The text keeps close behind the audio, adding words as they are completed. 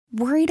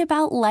Worried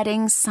about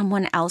letting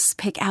someone else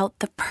pick out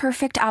the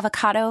perfect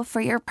avocado for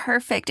your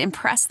perfect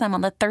impress them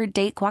on the third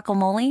date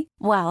guacamole?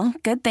 Well,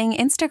 good thing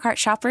Instacart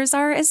shoppers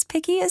are as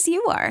picky as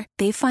you are.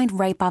 They find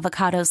ripe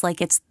avocados like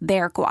it's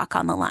their guac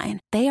on the line.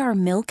 They are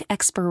milk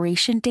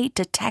expiration date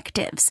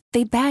detectives.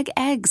 They bag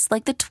eggs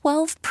like the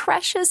 12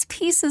 precious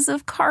pieces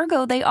of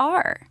cargo they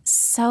are.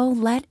 So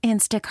let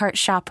Instacart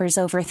shoppers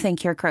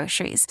overthink your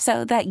groceries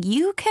so that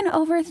you can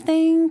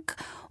overthink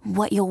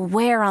what you'll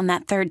wear on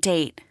that third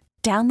date.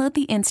 Download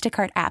the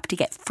Instacart app to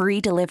get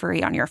free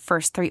delivery on your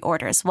first 3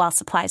 orders while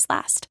supplies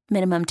last.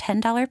 Minimum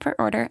 $10 per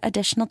order.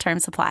 Additional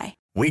terms apply.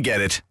 We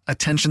get it.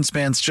 Attention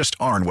spans just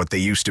aren't what they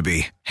used to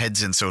be.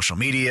 Heads in social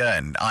media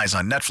and eyes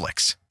on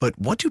Netflix. But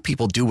what do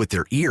people do with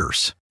their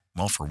ears?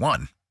 Well, for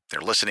one, they're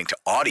listening to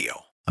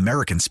audio.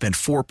 Americans spend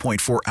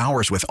 4.4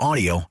 hours with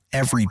audio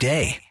every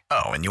day.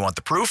 Oh, and you want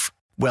the proof?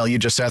 Well, you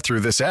just sat through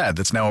this ad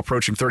that's now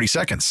approaching 30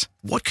 seconds.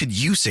 What could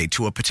you say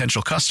to a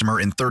potential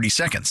customer in 30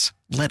 seconds?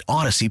 Let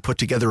Odyssey put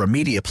together a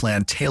media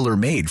plan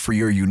tailor-made for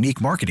your unique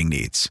marketing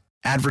needs.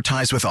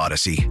 Advertise with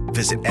Odyssey.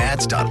 Visit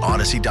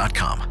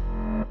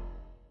ads.odyssey.com.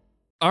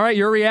 All right,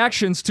 your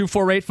reactions,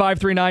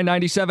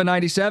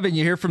 248-539-9797.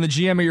 You hear from the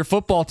GM of your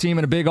football team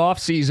in a big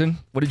offseason.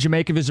 What did you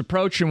make of his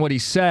approach and what he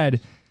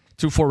said?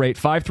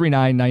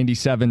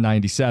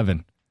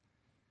 248-539-9797.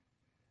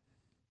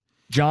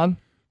 John,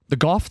 the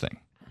Goff thing.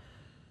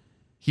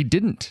 He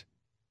didn't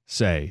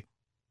say,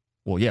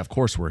 well, yeah, of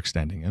course we're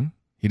extending him.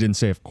 He didn't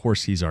say, of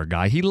course he's our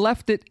guy. He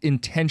left it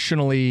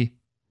intentionally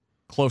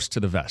close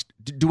to the vest.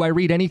 Do I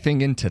read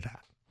anything into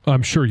that?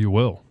 I'm sure you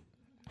will.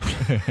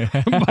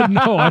 But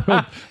no, I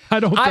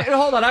don't.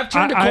 Hold on. I've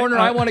turned a corner.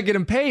 I want to get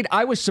him paid.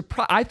 I was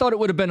surprised. I thought it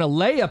would have been a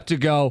layup to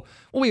go,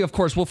 well, of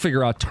course, we'll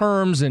figure out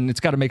terms, and it's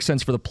got to make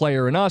sense for the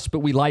player and us, but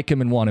we like him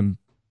and want him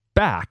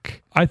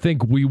back. I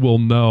think we will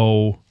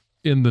know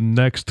in the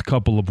next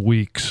couple of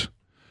weeks.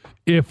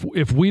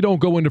 If we don't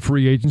go into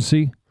free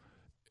agency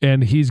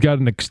and he's got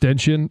an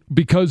extension,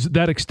 because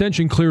that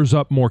extension clears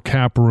up more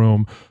cap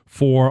room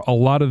for a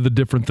lot of the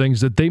different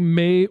things that they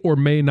may or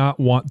may not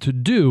want to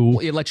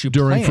do it lets you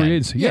during plan. free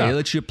agency. Yeah, it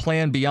lets you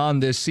plan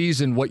beyond this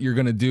season what you're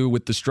going to do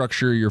with the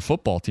structure of your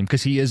football team,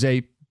 because he is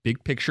a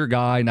big picture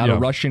guy, not a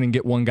rush in and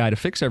get one guy to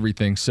fix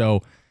everything.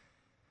 So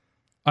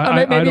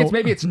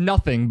maybe it's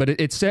nothing, but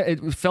it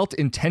felt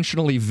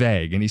intentionally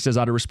vague. And he says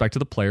out of respect to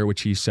the player,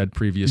 which he said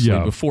previously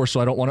before, so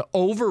I don't want to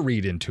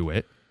overread into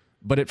it.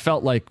 But it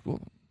felt like,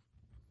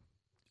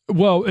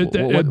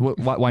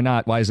 why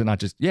not? Why is it not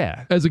just,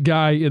 As a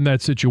guy in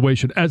that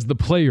situation, as the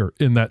player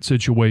in that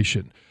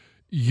situation,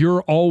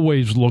 you're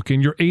always looking,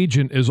 your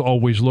agent is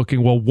always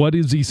looking, well, what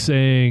is he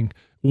saying?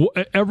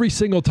 Every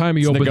single time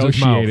he opens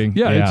his mouth.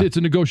 It's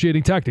a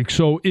negotiating tactic.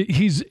 So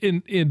he's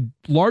in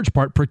large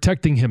part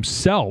protecting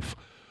himself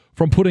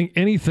from putting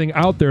anything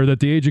out there that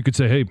the agent could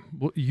say, hey,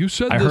 well, you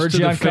said this to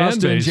the fan base.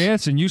 Cookies and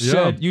Jansen, you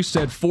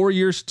said 4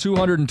 years,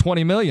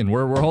 $220 million.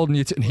 We're holding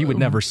you to, and he would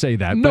never say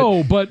that.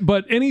 No,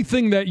 but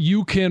anything that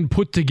you can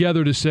put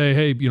together to say,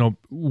 hey,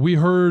 we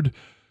heard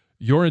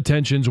your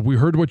intentions, we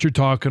heard what you're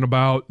talking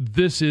about.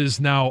 This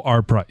is now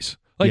our price.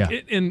 That's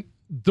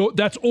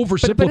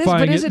oversimplifying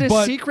but is it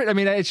a secret? I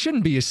mean, it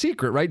shouldn't be a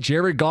secret, right?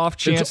 Jared Goff,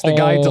 chance the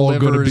guy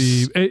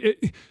delivers.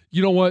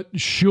 You know what?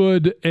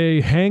 Should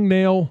a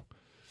hangnail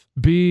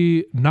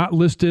be not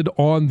listed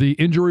on the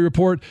injury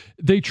report?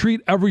 They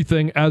treat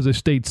everything as a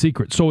state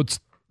secret. So it's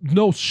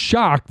no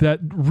shock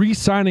that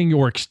re-signing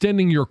or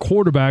extending your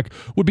quarterback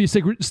would be a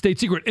state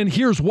secret. And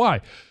here's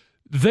why.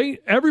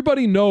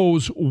 Everybody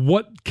knows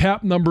what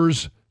cap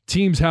numbers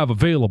teams have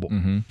available.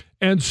 Mm-hmm.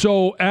 And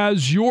so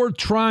as you're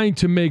trying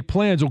to make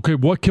plans, okay,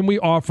 what can we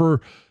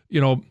offer,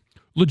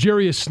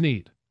 L'Jarius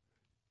Sneed?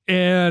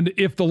 And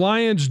if the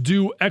Lions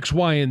do X,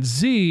 Y, and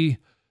Z,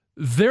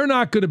 they're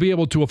not going to be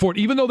able to afford,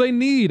 even though they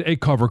need a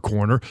cover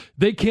corner,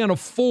 they can't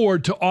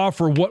afford to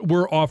offer what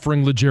we're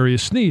offering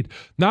L'Jarius Sneed.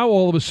 Now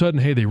all of a sudden,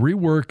 hey, they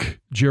rework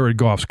Jared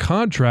Goff's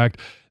contract.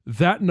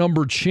 That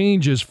number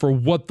changes for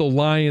what the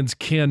Lions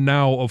can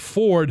now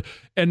afford,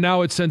 and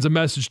now it sends a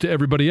message to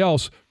everybody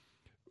else.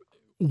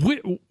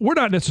 We're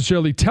not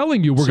necessarily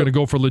telling you we're going to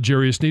go for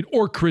L'Jarius Sneed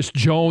or Chris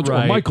Jones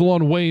or Michael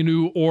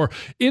Onwenu or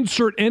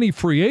insert any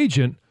free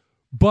agent,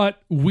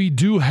 but we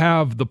do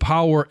have the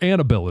power and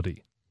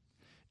ability.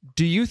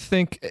 Do you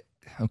think,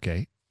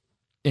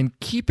 in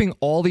keeping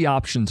all the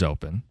options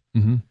open,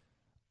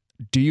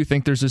 do you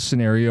think there's a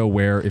scenario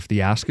where if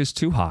the ask is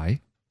too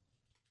high,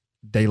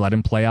 they let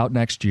him play out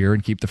next year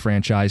and keep the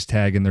franchise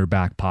tag in their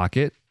back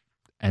pocket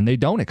and they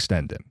don't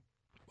extend him?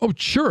 Oh,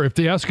 sure. If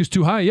the ask is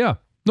too high, yeah,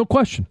 no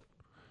question.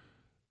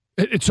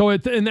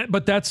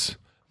 But that's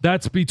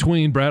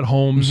between Brad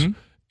Holmes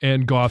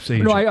and Goff's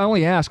agent. No, I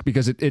only ask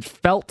because it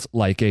felt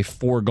like a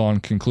foregone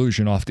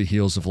conclusion off the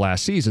heels of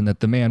last season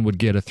that the man would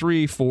get a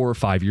 3, 4,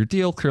 5-year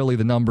deal. Clearly,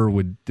 the number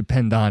would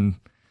depend on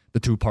the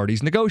two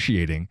parties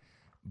negotiating.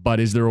 But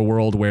is there a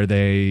world where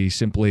they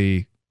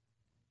simply?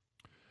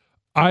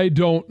 I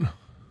don't.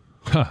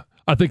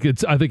 I think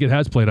it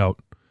has played out.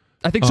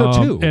 I think so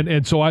too.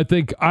 And so I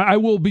think I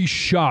will be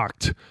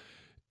shocked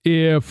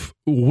if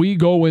we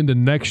go into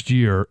next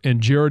year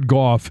and Jared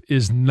Goff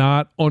is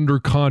not under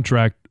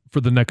contract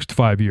for the next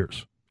 5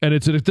 years. And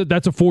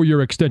that's a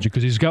 4-year extension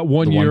because he's got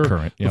 1 year.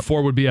 Current, yep. The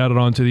 4 would be added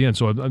on to the end.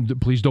 So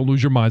please don't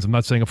lose your minds. I'm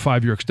not saying a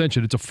 5-year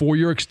extension. It's a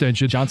 4-year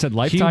extension. John said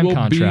lifetime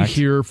contract. He will be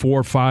here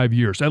for 5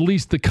 years. At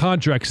least the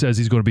contract says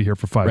he's going to be here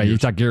for 5 years. Right, you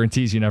talk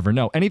guarantees, you never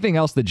know. Anything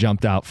else that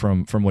jumped out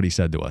from what he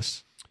said to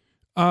us?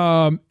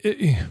 I'll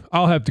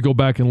have to go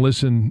back and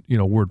listen,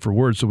 word for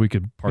word so we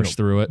could parse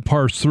through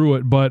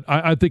it. But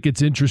I think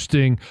it's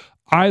interesting.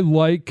 I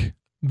like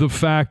the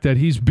fact that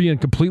he's being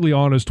completely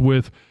honest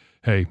with,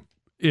 hey,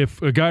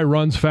 if a guy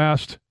runs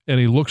fast and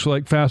he looks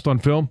like fast on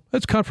film,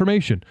 that's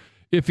confirmation.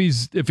 If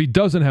he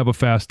doesn't have a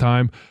fast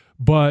time,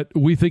 but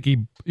we think it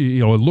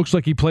looks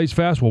like he plays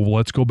fast, well,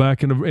 let's go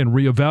back and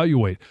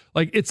reevaluate.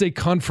 Like, it's a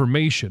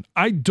confirmation.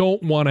 I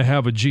don't want to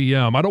have a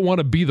GM. I don't want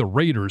to be the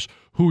Raiders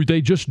who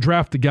they just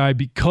draft a guy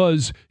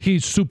because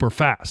he's super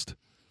fast.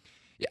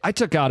 I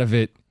took out of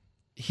it,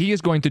 he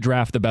is going to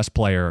draft the best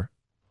player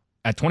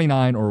at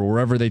 29 or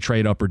wherever they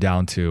trade up or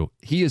down to.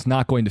 He is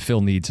not going to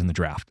fill needs in the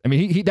draft. I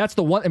mean, that's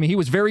the one. I mean, he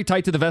was very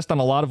tight to the vest on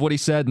a lot of what he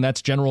said, and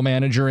that's general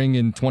managing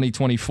in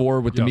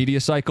 2024 with the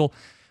media cycle.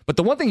 But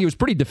the one thing he was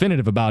pretty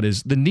definitive about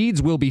is the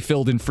needs will be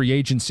filled in free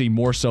agency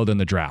more so than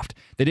the draft.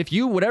 That if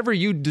whatever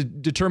you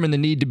determine the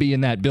need to be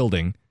in that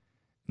building,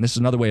 and this is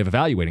another way of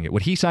evaluating it,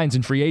 what he signs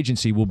in free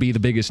agency will be the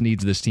biggest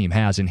needs this team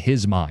has in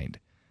his mind.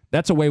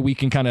 That's a way we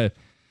can kind of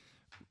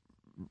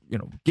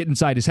get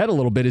inside his head a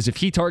little bit, is if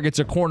he targets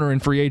a corner in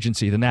free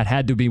agency, then that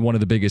had to be one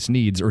of the biggest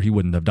needs or he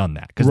wouldn't have done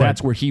that. Because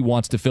that's where he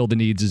wants to fill the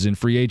needs, is in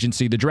free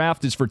agency. The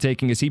draft is for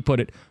taking, as he put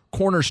it,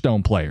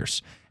 cornerstone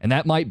players. And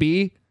that might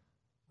be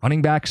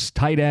running backs,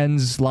 tight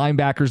ends,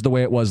 linebackers the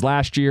way it was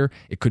last year.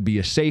 It could be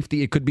a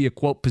safety. It could be a,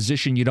 quote,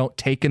 position you don't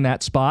take in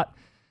that spot.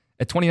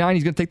 At 29,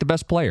 he's going to take the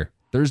best player.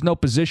 There's no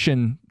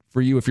position for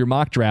you, if you're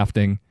mock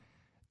drafting,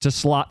 to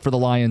slot for the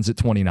Lions at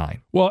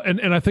 29. Well,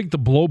 and I think the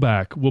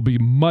blowback will be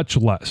much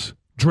less.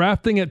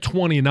 Drafting at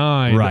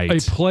 29, a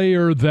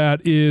player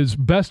that is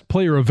best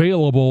player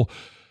available,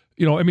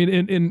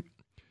 and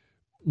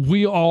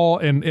we all,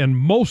 and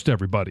most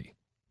everybody,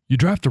 you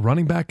draft a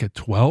running back at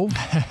 12?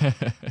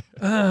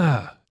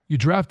 You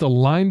draft a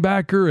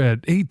linebacker at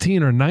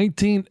 18 or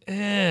 19?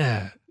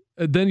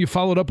 Then you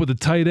followed up with a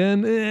tight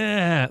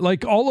end?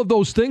 Like all of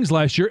those things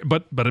last year,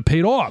 but it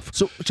paid off.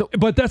 So,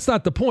 but that's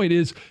not the point,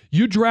 is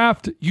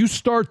you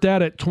start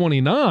that at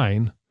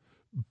 29,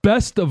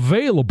 best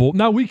available.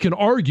 Now we can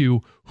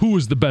argue who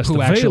is the best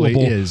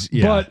available,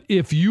 but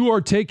if you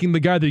are taking the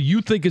guy that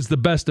you think is the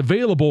best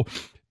available,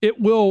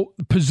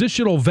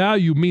 positional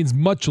value means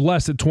much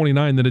less at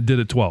 29 than it did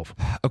at 12.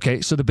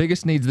 Okay, so the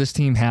biggest needs this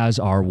team has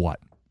are what?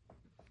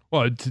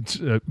 Well, it's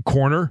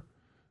corner,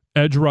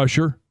 edge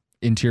rusher,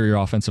 interior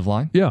offensive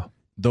line. Yeah.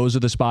 Those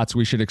are the spots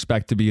we should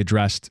expect to be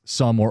addressed,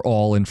 some or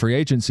all, in free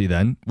agency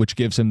then, which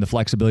gives him the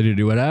flexibility to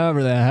do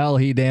whatever the hell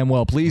he damn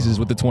well pleases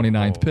with the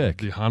 29th pick.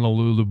 The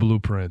Honolulu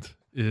blueprint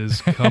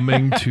is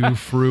coming to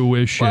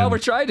fruition. Well, we're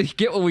trying to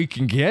get what we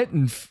can get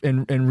and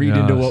read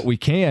into what we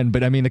can.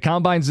 But, I mean, the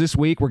Combines this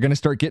week, we're going to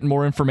start getting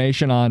more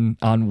information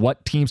on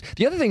what teams.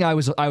 The other thing I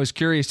was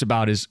curious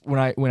about is when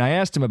I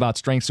asked him about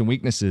strengths and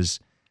weaknesses,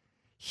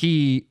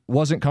 he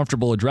wasn't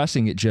comfortable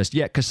addressing it just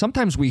yet, because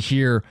sometimes we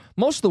hear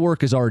most of the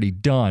work is already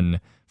done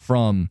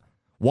from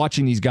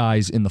watching these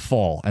guys in the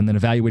fall and then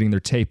evaluating their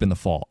tape in the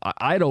fall.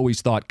 I'd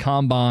always thought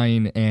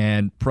Combine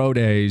and Pro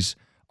Days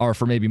are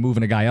for maybe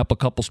moving a guy up a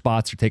couple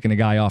spots or taking a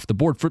guy off the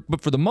board.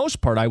 But for the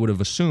most part, I would have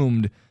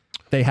assumed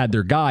they had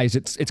their guys.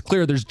 It's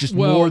clear there's just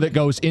more that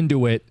goes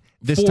into it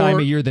this time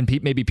of year than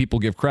maybe people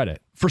give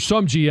credit. For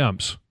some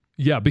GMs.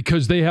 Yeah,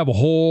 because they have a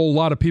whole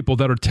lot of people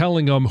that are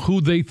telling them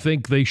who they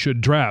think they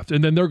should draft.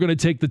 And then they're going to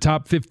take the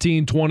top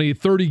 15, 20,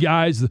 30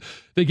 guys.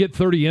 They get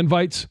 30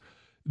 invites.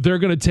 They're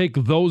going to take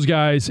those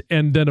guys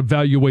and then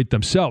evaluate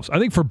themselves. I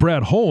think for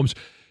Brad Holmes,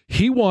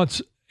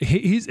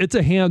 it's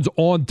a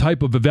hands-on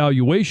type of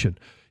evaluation.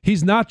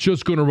 He's not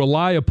just going to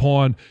rely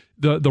upon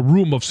the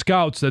room of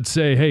scouts that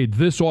say, hey,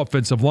 this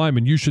offensive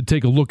lineman, you should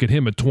take a look at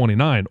him at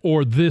 29,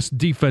 or this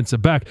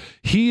defensive back.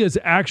 He is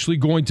actually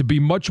going to be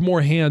much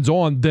more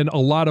hands-on than a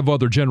lot of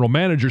other general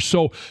managers.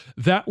 So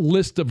that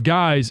list of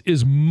guys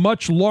is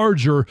much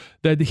larger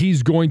that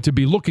he's going to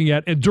be looking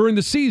at. And during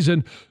the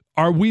season,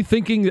 are we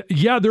thinking,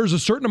 there's a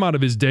certain amount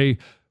of his day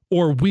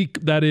or week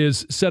that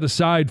is set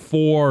aside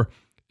for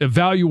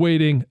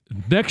evaluating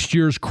next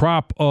year's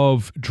crop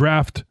of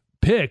draft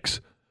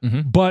picks,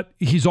 but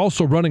he's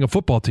also running a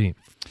football team.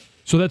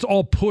 So that's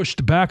all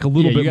pushed back a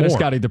little bit more. You got a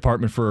scouting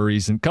department for a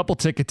reason. Couple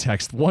ticket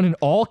texts, one in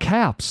all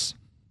caps.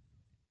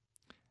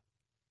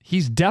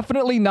 He's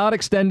definitely not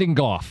extending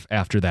Goff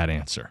after that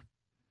answer.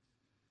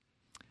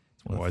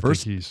 One of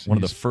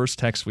the first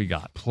texts we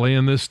got.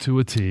 Playing this to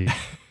a T.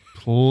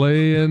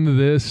 Playing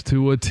this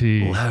to a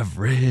T.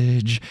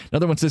 Leverage.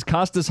 Another one says,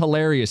 Costa's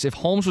hilarious. If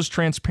Holmes was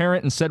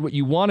transparent and said what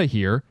you want to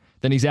hear,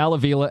 then he's Al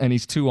Avila and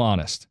he's too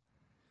honest.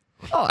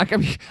 Oh,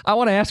 I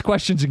want to ask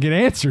questions and get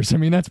answers. I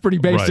mean, that's pretty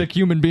basic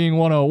human being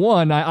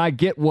 101. I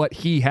get what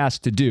he has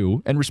to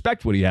do and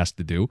respect what he has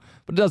to do,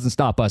 but it doesn't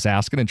stop us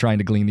asking and trying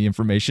to glean the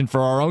information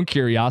for our own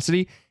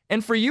curiosity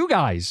and for you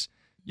guys.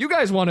 You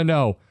guys want to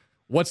know,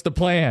 what's the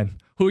plan?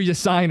 Who are you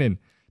signing?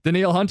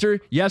 Danielle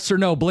Hunter, yes or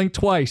no? Blink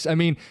twice. I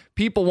mean,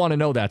 people want to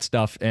know that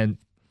stuff, and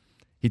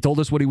he told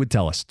us what he would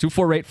tell us.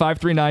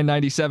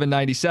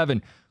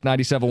 248-539-9797,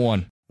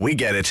 97.1. We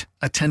get it.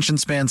 Attention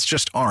spans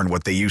just aren't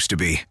what they used to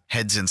be.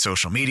 Heads in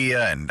social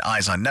media and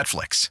eyes on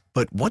Netflix.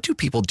 But what do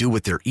people do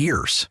with their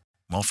ears?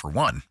 Well, for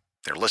one,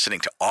 they're listening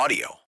to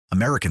audio.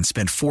 Americans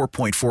spend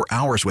 4.4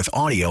 hours with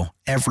audio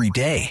every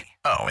day.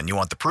 Oh, and you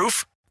want the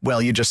proof?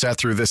 Well, you just sat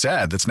through this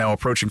ad that's now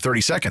approaching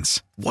 30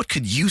 seconds. What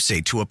could you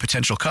say to a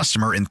potential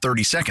customer in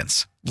 30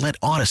 seconds? Let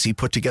Odyssey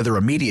put together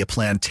a media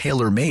plan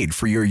tailor-made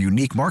for your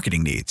unique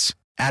marketing needs.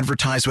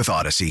 Advertise with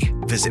Odyssey.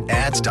 Visit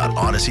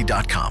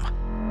ads.odyssey.com.